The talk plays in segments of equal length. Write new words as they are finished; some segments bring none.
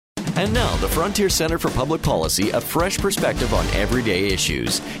And now, the Frontier Center for Public Policy, a fresh perspective on everyday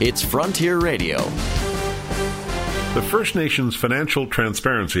issues. It's Frontier Radio. The First Nations Financial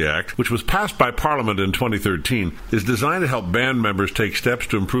Transparency Act, which was passed by Parliament in 2013, is designed to help band members take steps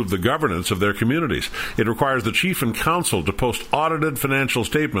to improve the governance of their communities. It requires the Chief and Council to post audited financial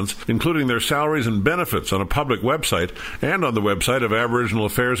statements, including their salaries and benefits, on a public website and on the website of Aboriginal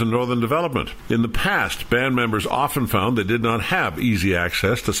Affairs and Northern Development. In the past, band members often found they did not have easy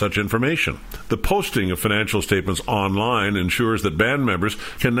access to such information. The posting of financial statements online ensures that band members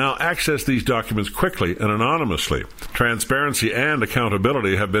can now access these documents quickly and anonymously. Transparency and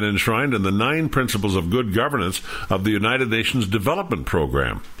accountability have been enshrined in the 9 principles of good governance of the United Nations Development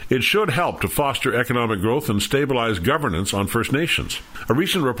Program. It should help to foster economic growth and stabilize governance on First Nations. A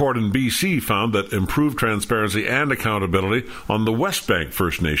recent report in BC found that improved transparency and accountability on the Westbank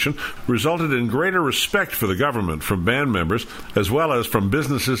First Nation resulted in greater respect for the government from band members as well as from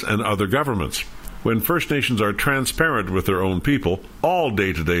businesses and other governments. When First Nations are transparent with their own people, all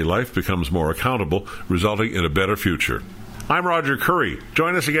day-to-day life becomes more accountable, resulting in a better future. I'm Roger Curry.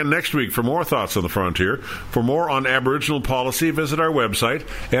 Join us again next week for more thoughts on the frontier. For more on Aboriginal policy, visit our website,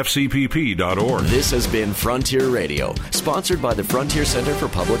 fcpp.org. This has been Frontier Radio, sponsored by the Frontier Center for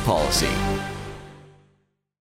Public Policy.